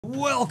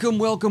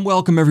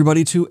Welcome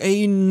everybody to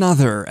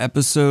another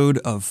episode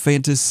of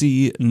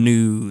Fantasy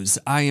News.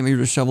 I am your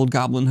disheveled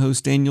goblin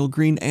host Daniel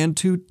Green, and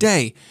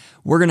today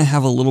we're going to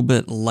have a little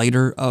bit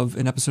lighter of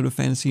an episode of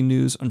Fantasy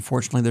News.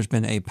 Unfortunately, there's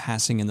been a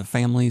passing in the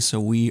family, so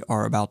we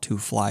are about to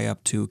fly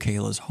up to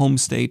Kayla's home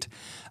state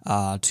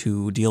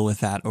to deal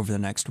with that over the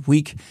next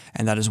week,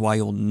 and that is why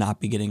you'll not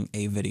be getting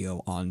a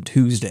video on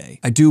Tuesday.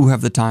 I do have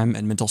the time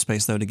and mental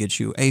space, though, to get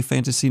you a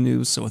Fantasy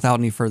News, so without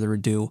any further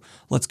ado,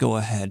 let's go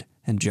ahead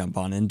and jump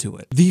on into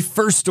it. The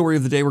first story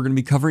of the day we're going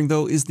to be covering,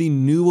 though, is the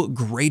new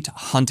Great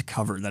Hunt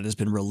cover that has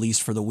been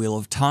released for the Wheel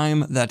of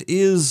Time that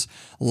is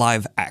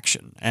live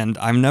action. And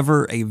I'm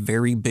never a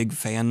very big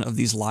fan of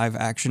these live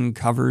action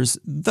covers,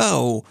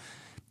 though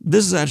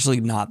this is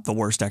actually not the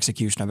worst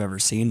execution I've ever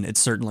seen. It's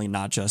certainly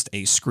not just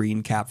a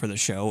screen cap for the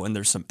show, and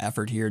there's some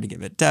effort here to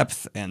give it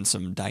depth and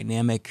some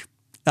dynamic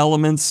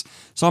elements,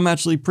 so I'm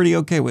actually pretty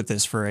okay with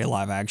this for a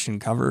live action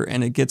cover,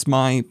 and it gets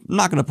I'm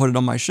not going to put it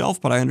on my shelf,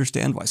 but I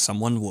understand why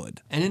someone would.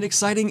 And in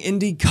exciting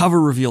indie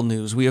cover reveal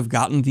news, we have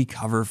gotten the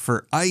cover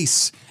for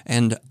Ice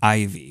and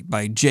Ivy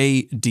by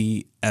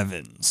J.D.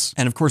 Evans.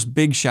 And of course,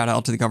 big shout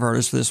out to the cover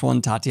artist for this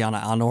one, Tatiana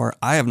Anor.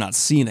 I have not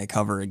seen a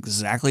cover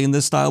exactly in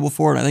this style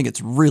before, and I think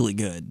it's really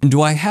good. And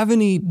do I have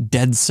any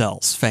Dead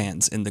Cells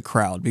fans in the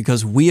crowd?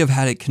 Because we have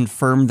had it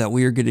confirmed that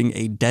we are getting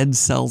a Dead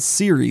Cells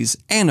series,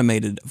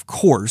 animated, of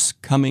course,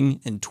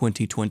 coming in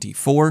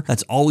 2024.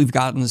 That's all we've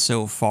gotten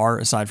so far,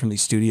 aside from the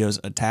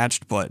studios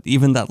attached, but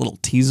even that little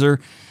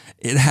teaser,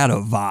 it had a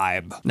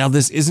vibe. Now,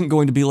 this isn't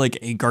going to be like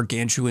a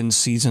gargantuan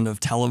season of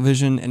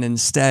television, and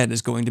instead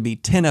is going to be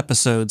 10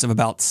 episodes of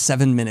about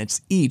 7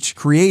 minutes each,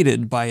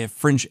 created by a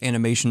French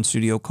animation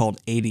studio called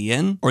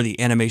ADN, or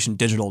the Animation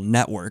Digital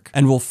Network,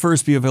 and will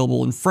first be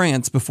available in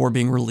France before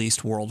being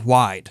released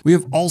worldwide. We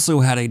have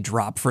also had a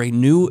drop for a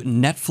new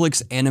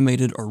Netflix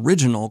animated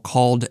original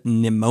called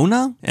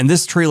Nimona, and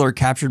this trailer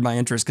captured my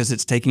interest because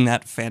it's taking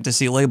that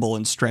fantasy label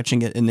and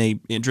stretching it in a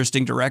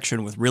interesting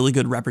direction with really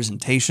good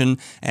representation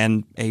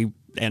and a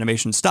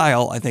animation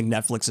style I think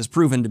Netflix has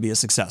proven to be a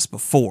success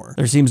before.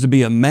 There seems to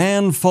be a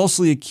man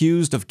falsely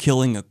accused of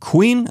killing a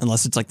queen,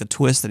 unless it's like the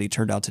twist that he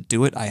turned out to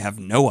do it, I have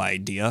no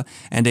idea,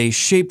 and a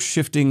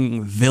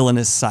shape-shifting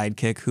villainous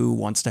sidekick who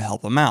wants to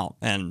help him out,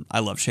 and I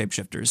love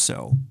shapeshifters,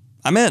 so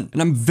I'm in.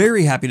 And I'm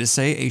very happy to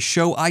say a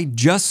show I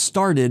just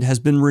started has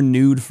been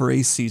renewed for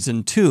a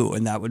season 2,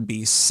 and that would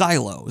be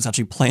Silo. It was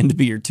actually planned to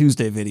be your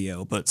Tuesday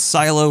video, but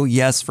Silo,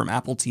 yes, from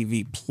Apple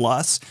TV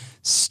Plus,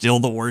 still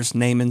the worst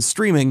name in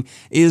streaming,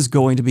 is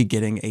going to be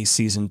getting a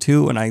season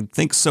 2, and I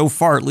think so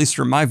far, at least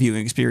from my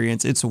viewing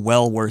experience, it's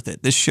well worth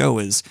it. This show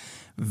is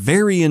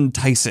very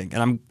enticing,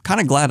 and I'm kind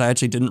of glad I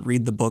actually didn't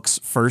read the books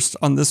first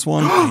on this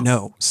one. I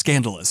know,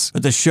 scandalous.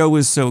 But the show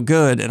is so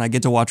good, and I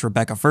get to watch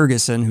Rebecca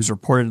Ferguson, who's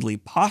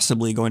reportedly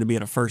possibly going to be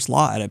in a First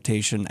Law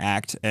adaptation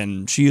act,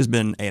 and she has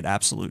been an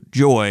absolute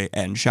joy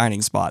and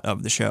shining spot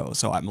of the show.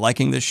 So I'm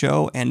liking this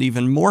show, and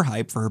even more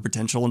hype for her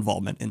potential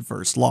involvement in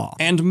First Law.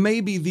 And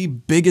maybe the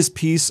biggest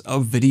piece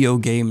of video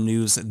game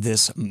news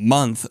this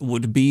month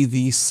would be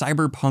the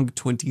Cyberpunk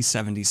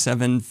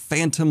 2077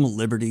 Phantom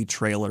Liberty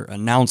trailer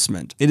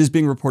announcement. It is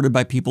being reported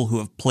by people who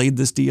have played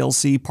this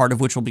DLC, part of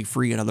which will be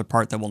free, another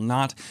part that will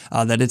not,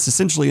 that it's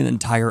essentially an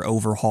entire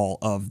overhaul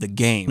of the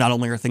game. Not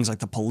only are things like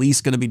the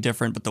police going to be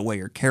different, but the way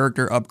your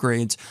character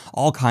upgrades,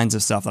 all kinds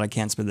of stuff that I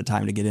can't spend the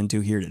time to get into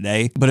here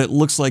today. But it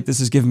looks like this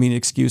is giving me an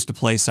excuse to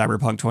play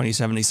Cyberpunk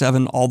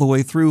 2077 all the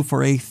way through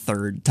for a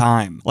third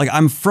time. Like,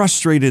 I'm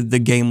frustrated the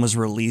game was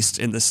released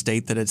in the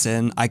state that it's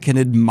in. I can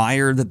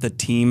admire that the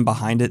team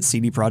behind it,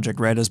 CD Projekt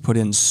Red, has put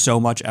in so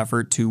much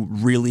effort to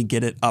really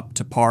get it up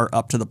to par,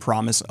 up to the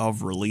promise of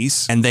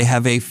release, and they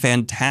have a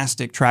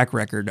fantastic track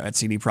record at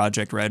CD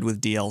Projekt Red with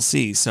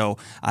DLC, so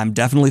I'm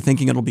definitely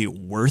thinking it'll be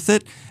worth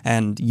it,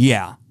 and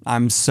yeah,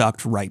 I'm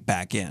sucked right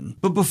back in.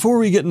 But before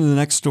we get into the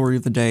next story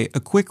of the day, a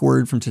quick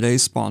word from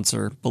today's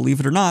sponsor, believe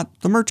it or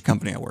not, the merch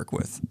company I work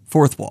with,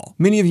 Fourth Wall.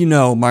 Many of you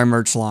know my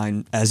merch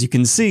line, as you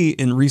can see,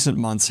 in recent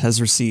months has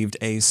received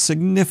a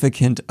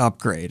significant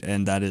upgrade,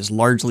 and that is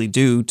largely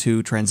due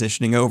to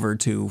transitioning over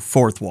to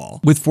Fourth Wall.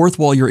 With Fourth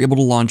Wall, you're able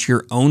to launch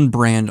your own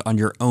brand on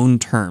your own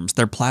terms.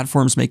 Their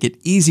platforms make it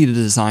easy to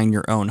design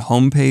your own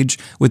homepage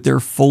with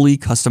their fully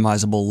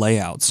customizable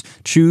layouts.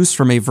 Choose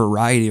from a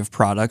variety of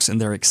products in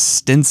their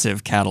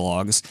extensive catalogs.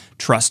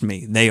 Trust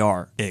me, they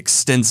are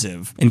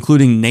extensive,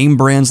 including name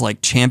brands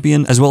like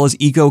Champion, as well as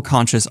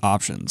eco-conscious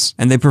options.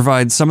 And they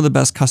provide some of the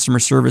best customer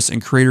service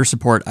and creator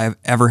support I've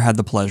ever had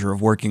the pleasure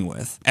of working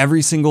with.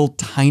 Every single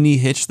tiny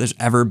hitch there's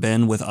ever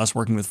been with us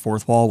working with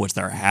Fourth Wall, which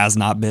there has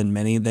not been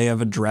many, they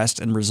have addressed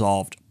and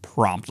resolved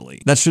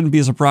promptly. That shouldn't be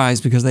a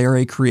surprise because they are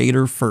a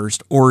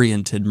creator-first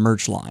oriented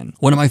merch line.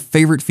 One of my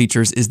favorite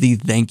features is the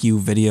thank you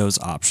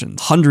videos option.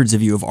 Hundreds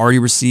of you have already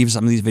received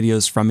some of these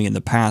videos from me in the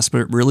past,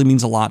 but it really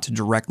means a lot to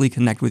directly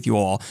connect with you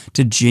all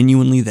to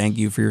genuinely thank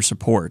you for your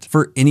support.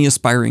 For any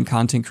aspiring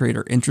content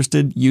creator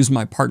interested, use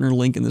my partner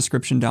link in the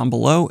description down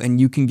below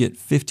and you can get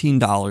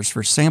 $15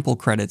 for sample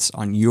credits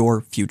on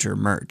your future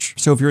merch.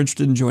 So if you're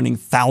interested in joining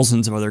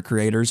thousands of other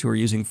creators who are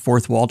using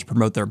Fourth Wall to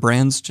promote their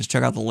brands, just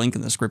check out the link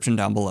in the description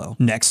down below.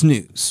 Next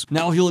news.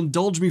 Now, if you'll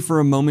indulge me for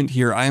a moment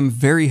here, I am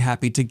very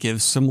happy to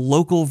give some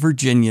local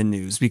Virginia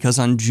news because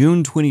on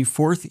June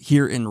 24th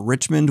here in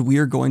Richmond, we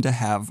are going to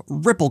have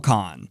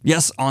RippleCon.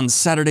 Yes, on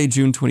Saturday,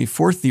 June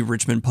 24th, the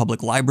Richmond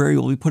Public Library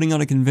will be putting on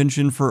a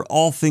convention for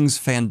all things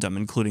fandom,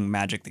 including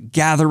Magic the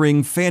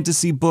Gathering,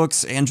 fantasy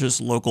books, and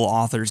just local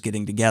authors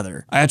getting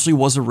together. I actually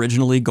was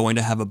originally going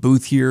to have a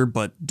booth here,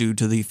 but due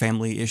to the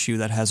family issue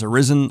that has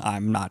arisen,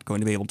 I'm not going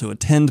to be able to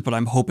attend, but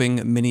I'm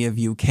hoping many of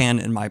you can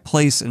in my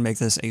place and make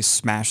this a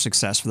smash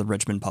success for the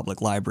Richmond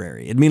Public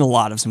Library. It'd mean a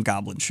lot if some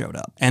goblins showed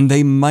up. And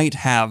they might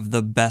have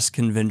the best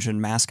convention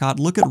mascot.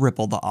 Look at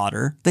Ripple the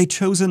otter. They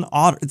chose an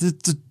otter.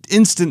 It's an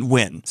instant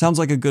win. Sounds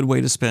like a good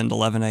way to spend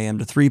 11 a.m.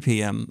 to 3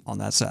 p.m. on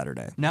that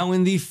Saturday. Now,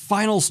 in the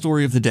final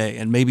story of the day,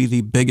 and maybe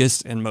the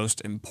biggest and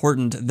most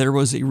important, there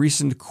was a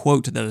recent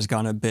quote that has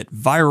gone a bit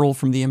viral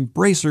from the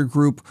Embracer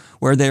Group,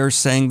 where they are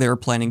saying they are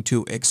planning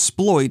to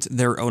exploit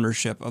their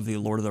ownership of the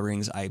Lord of the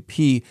Rings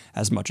IP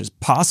as much as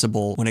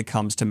possible when it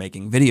comes to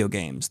making video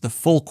games. The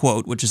full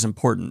quote, which is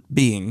important,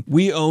 being,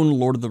 "We own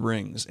Lord of the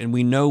Rings, and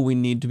we know we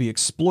need to be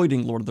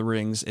exploiting Lord of the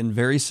Rings in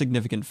very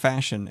significant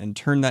fashion and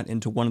turn that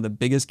into one of the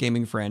biggest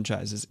gaming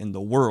franchises in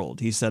the world,"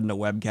 he said in a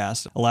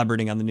webcast,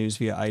 elaborating on the news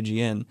via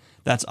IGN.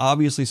 "That's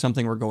obviously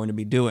something we're going to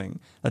be doing.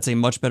 That's a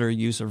much better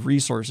use of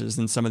resources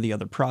than some of the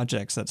other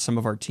projects that some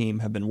of our team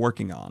have been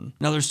working on."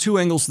 Now, there's two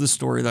angles to this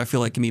story that I feel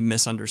like can be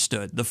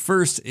misunderstood. The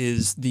first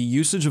is the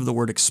usage of the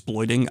word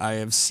exploiting. I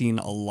have seen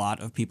a lot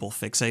of people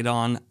fixate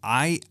on.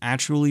 I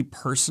actually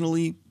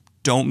personally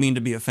don't mean to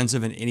be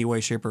offensive in any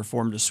way, shape, or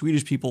form to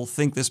Swedish people.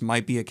 Think this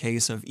might be a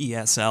case of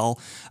ESL,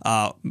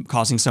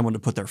 causing someone to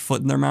put their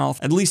foot in their mouth.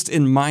 At least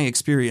in my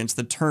experience,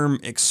 the term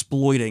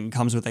exploiting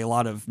comes with a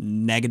lot of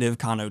negative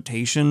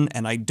connotation,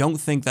 and I don't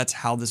think that's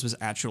how this was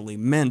actually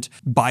meant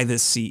by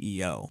this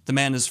CEO. The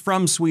man is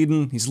from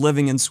Sweden. He's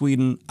living in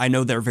Sweden. I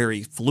know they're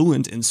very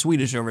fluent in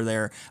Swedish over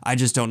there. I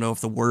just don't know if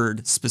the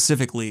word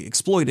specifically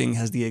exploiting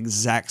has the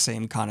exact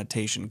same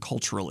connotation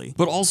culturally.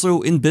 But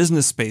also in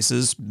business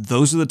spaces,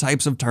 those are the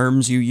types of terms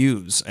you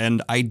use,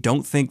 and I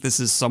don't think this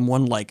is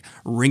someone like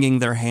wringing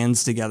their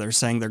hands together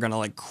saying they're gonna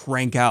like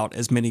crank out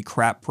as many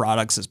crap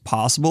products as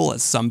possible,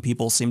 as some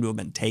people seem to have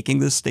been taking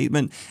this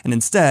statement, and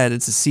instead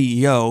it's a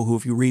CEO who,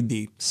 if you read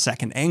the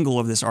second angle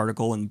of this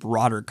article in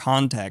broader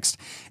context,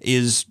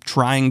 is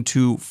trying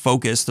to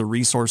focus the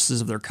resources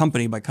of their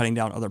company by cutting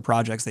down other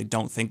projects they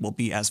don't think will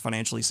be as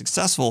financially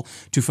successful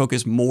to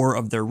focus more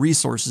of their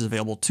resources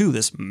available to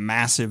this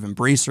massive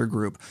Embracer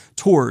Group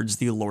towards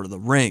the Lord of the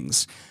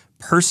Rings.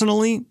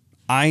 Personally,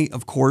 I,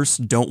 of course,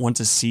 don't want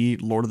to see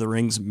Lord of the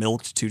Rings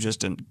milked to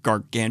just a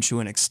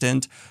gargantuan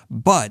extent,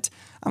 but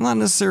I'm not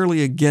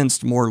necessarily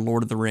against more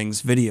Lord of the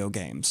Rings video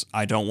games.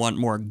 I don't want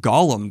more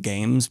Gollum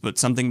games, but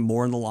something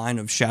more in the line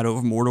of Shadow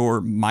of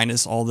Mordor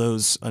minus all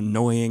those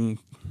annoying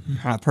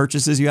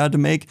purchases you had to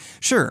make.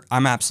 Sure,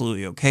 I'm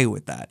absolutely okay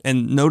with that.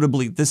 And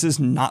notably, this is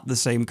not the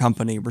same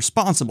company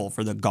responsible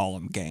for the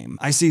Gollum game.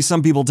 I see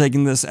some people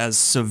taking this as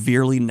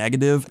severely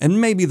negative,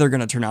 and maybe they're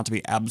going to turn out to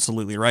be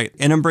absolutely right.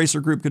 An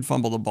Embracer Group could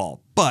fumble the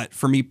ball. But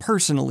for me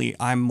personally,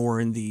 I'm more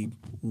in the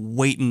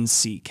wait and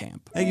see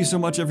camp. Thank you so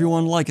much,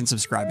 everyone. Like and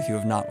subscribe if you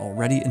have not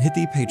already, and hit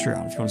the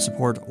Patreon if you want to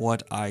support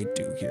what I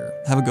do here.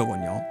 Have a good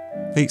one, y'all.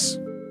 Peace.